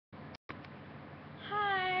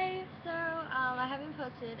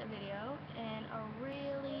posted a video in a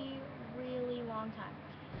really long time.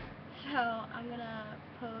 So I'm gonna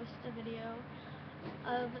post a video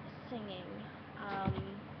of singing. Um,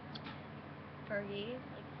 Fergie,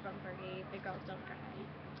 like from Fergie, Big Girls Don't Cry.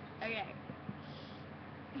 Okay.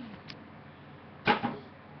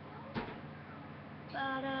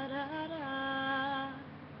 Ba-da-da-da.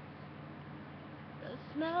 The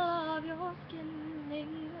smell of your skin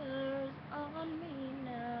lingers on me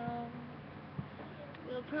now.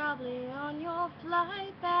 You're probably on your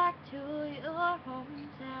flight back to your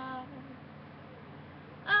hometown.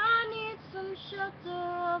 I need some shelter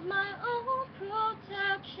of my own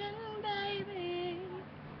protection, baby,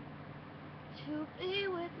 to be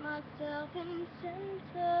with myself in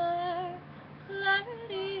center,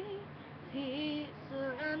 clarity, peace,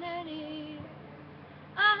 serenity.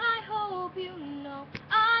 I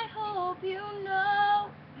hope you know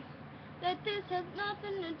that this has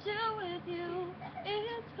nothing to do with you.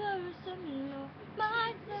 It's personal,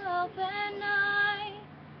 myself and I.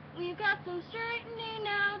 We've got some straightening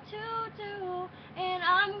out to do, and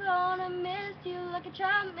I'm gonna miss you like a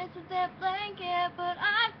child misses their blanket, but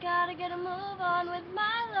I've gotta get a move on with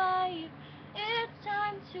my life. It's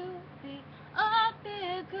time to be a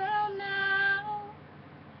big girl now,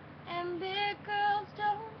 and big girls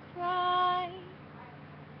don't cry.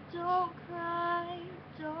 Don't cry,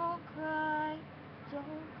 don't cry,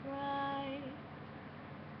 don't cry.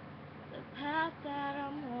 The path that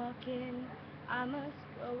I'm walking, I must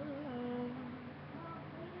go alone.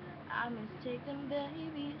 I must take them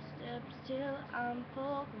baby steps till I'm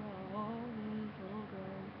full grown, full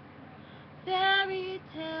grown. Fairy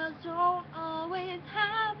tales don't always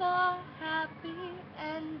have a happy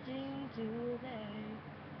ending, do they?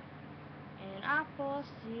 And I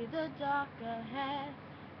foresee the dark ahead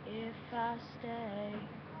if I stay.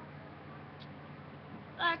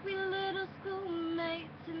 Like we little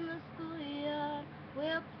schoolmates in the schoolyard,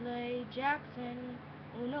 we'll play Jackson,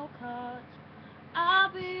 Uno cards.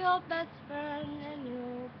 I'll be your best friend and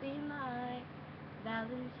you'll be my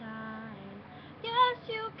Valentine. Yes,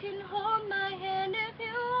 you can hold my hand if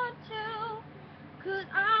you want to, 'cause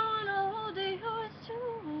I wanna hold yours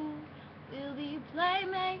too. We'll be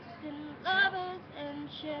playmates and lovers and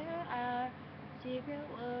share our secret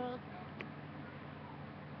world.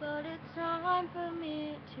 But it's time for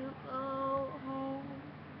me to go home.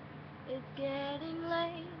 It's getting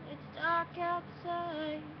late, it's dark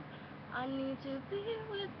outside. I need to be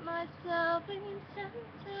with myself in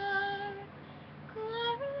center.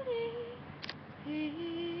 Clarity,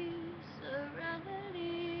 peace,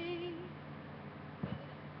 serenity.